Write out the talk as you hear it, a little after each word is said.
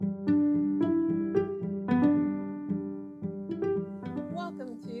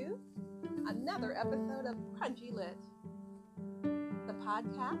Crunchy Lit, the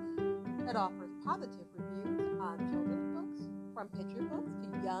podcast that offers positive reviews on children's books, from picture books to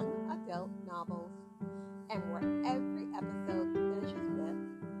young adult novels, and where every episode finishes with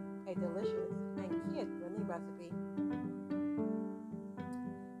a delicious and kid-friendly recipe.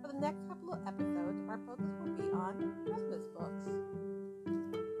 For the next couple of episodes, our focus will be on Christmas books.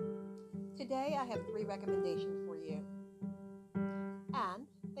 Today, I have 3 recommendations for you, and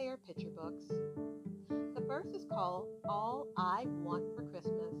they are picture books. The first is called All I Want for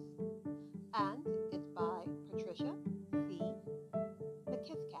Christmas, and it's by Patricia C.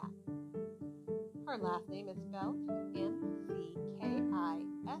 McKiscat. Her last name is spelled Mckissack.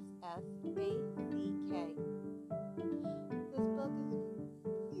 This book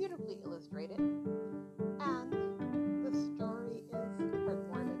is beautifully illustrated, and the story is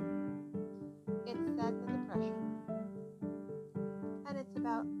heartwarming. It's set in the Depression, and it's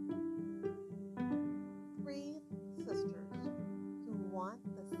about 3 sisters who want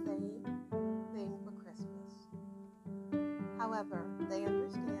the same thing for Christmas. However, they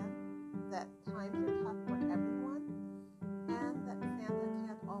understand that times are tough for everyone and that Santa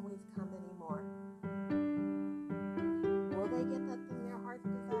can't always come anymore. Will they get that thing their hearts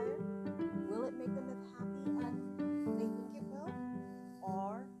desire? Will it make them as happy as they think it will?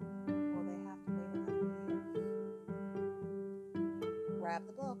 Or will they have to wait another year? Grab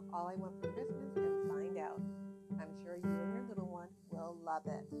the book, All I Want for Christmas, and find out. I'm sure you and your little one will love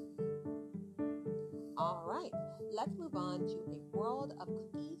it. All right, let's move on to A World of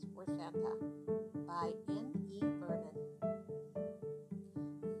Cookies for Santa by N.E. Vernon.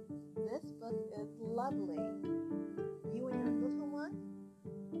 This book is lovely. You and your little one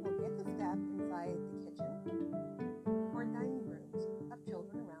will get to step inside the kitchen or dining rooms of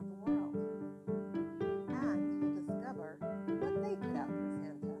children around the world, and you'll discover what they put out for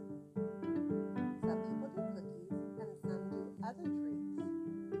Santa. Some people do cookies and some do other treats.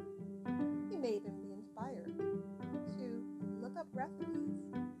 You may even be inspired to look up recipes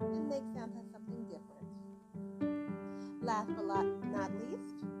and make Santa something different. Last but not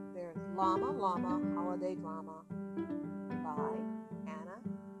least, there's Llama Llama Holiday Drama by Anna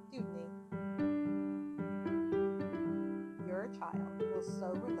Dewdney. Your child will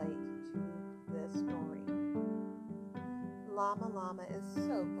so relate to this story. Llama Llama is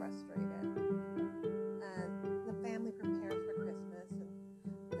so frustrated, and the family prepares for Christmas and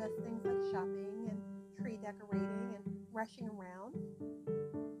does things like shopping and tree decorating and rushing around.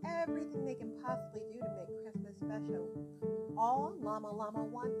 Everything they can possibly do to make Christmas special. All Llama Llama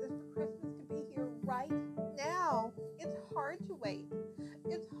wants is for Christmas to be here right now. It's hard to wait.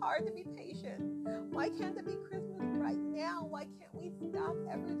 It's hard to be patient. Why can't it be Christmas right now? Why can't we stop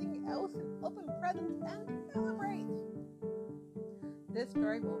everything else and open presents and celebrate? This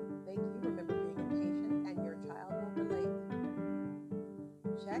story will make you remember being impatient, and your child will relate.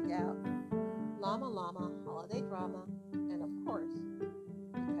 Check out Llama Llama Holiday Drama, and of course,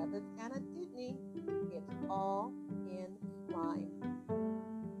 because it's Anna Dewdney, it's all in rhyme.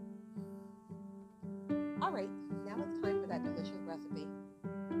 Alright, now it's time for that delicious recipe.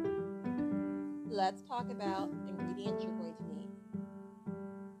 Let's talk about ingredients you're going to need.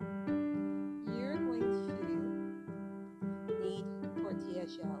 You're going to need tortilla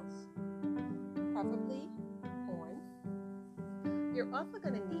shells, preferably corn. You're also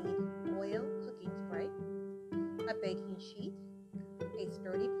going to need oil cooking spray, a baking sheet, a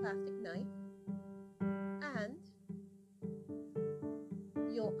sturdy plastic knife, and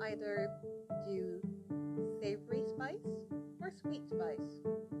you'll either do savory spice or sweet spice.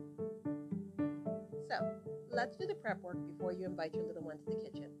 So, let's do the prep work before you invite your little one to the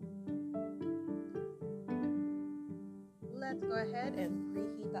kitchen. Let's go ahead and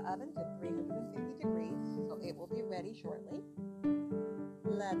preheat the oven to 350 degrees so it will be ready shortly.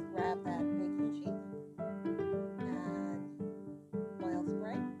 Let's grab that baking sheet and oil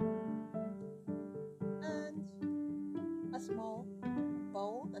spray and a small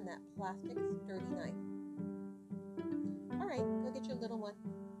bowl and that plastic sturdy knife. Alright, go get your little one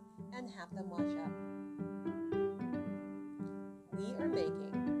and have them wash up. We are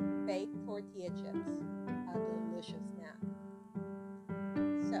making baked tortilla chips, a delicious snack.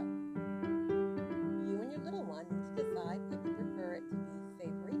 So, you and your little one need to decide if you prefer it to be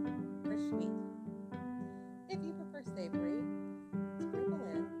savory or sweet. If you prefer savory, sprinkle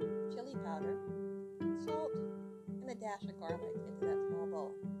in chili powder, salt, and a dash of garlic into that small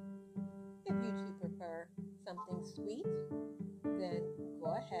bowl. If you two prefer something sweet, then go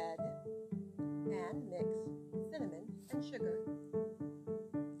ahead and mix cinnamon and sugar.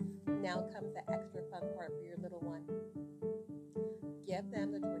 Now comes the extra fun part for your little one. Give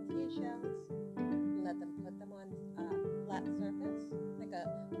them the tortilla shells, let them put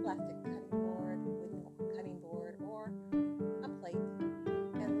plastic cutting board, or a plate,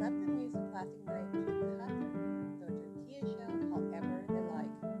 and let them use the plastic knife to cut the tortilla shells however they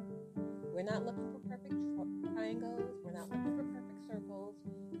like. We're not looking for perfect triangles. We're not looking for perfect circles.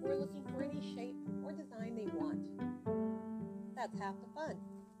 We're looking for any shape or design they want. That's half the fun.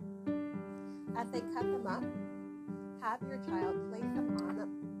 As they cut them up, have your child place them on a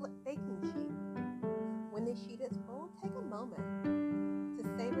baking sheet. When the sheet is full, take a moment to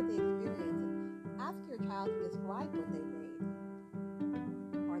savor the experience and ask your child to describe what they made.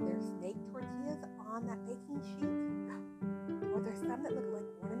 Are there snake tortillas on that baking sheet? Are there some that look like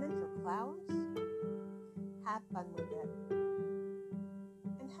ornaments or clouds? Have fun with it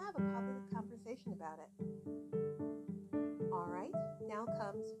and have a positive conversation about it. All right, now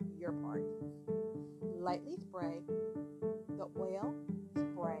comes your part. Lightly spray the oil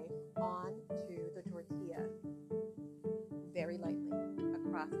spray onto the tortilla, very lightly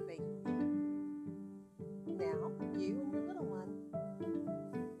across the baking sheet. Now, you and your little one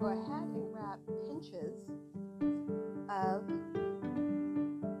go ahead and grab pinches of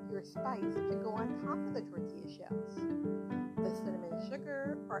your spice to go on top of the tortilla shells. The cinnamon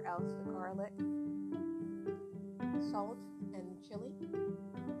sugar, or else the garlic, salt and chili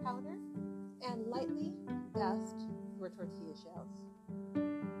powder, and lightly dust your tortilla shells.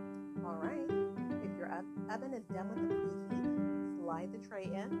 All right, if your oven is done with the preheat, slide the tray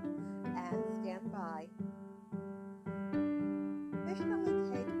in and stand by. They should only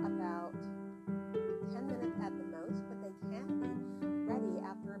take about 10 minutes at the most, but they can be ready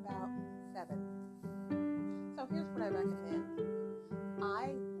after about 7. So here's what I recommend.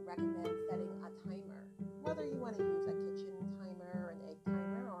 I recommend setting a timer, whether you want to use a kitchen timer, an egg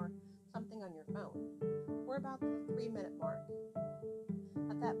timer, or something on your phone. We're about the 3-minute mark.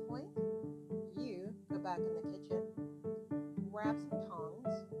 At that point, you go back in the kitchen, grab some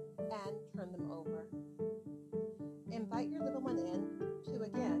tongs, and turn them over. Invite your little one in to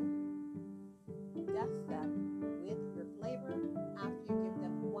again dust them with your flavor after you give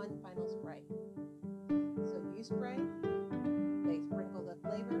them one final spray. So you spray, they sprinkle the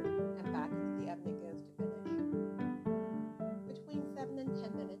flavor, and back into the oven it goes to finish. Between 7 and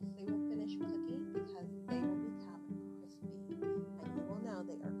 10 minutes, they will finish cooking because they will become crispy, and you will know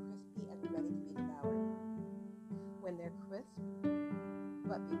they are crispy and ready to be devoured. When they're crisp,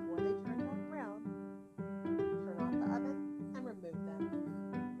 but before they turn dark brown, turn off the oven and remove them.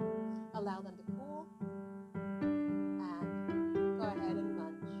 Allow them to cool and go ahead and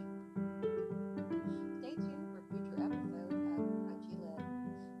munch. Stay tuned for future episodes of Crunchy Lid,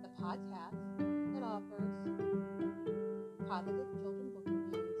 the podcast that offers positive children book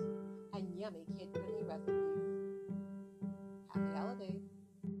reviews and yummy kid-friendly recipes.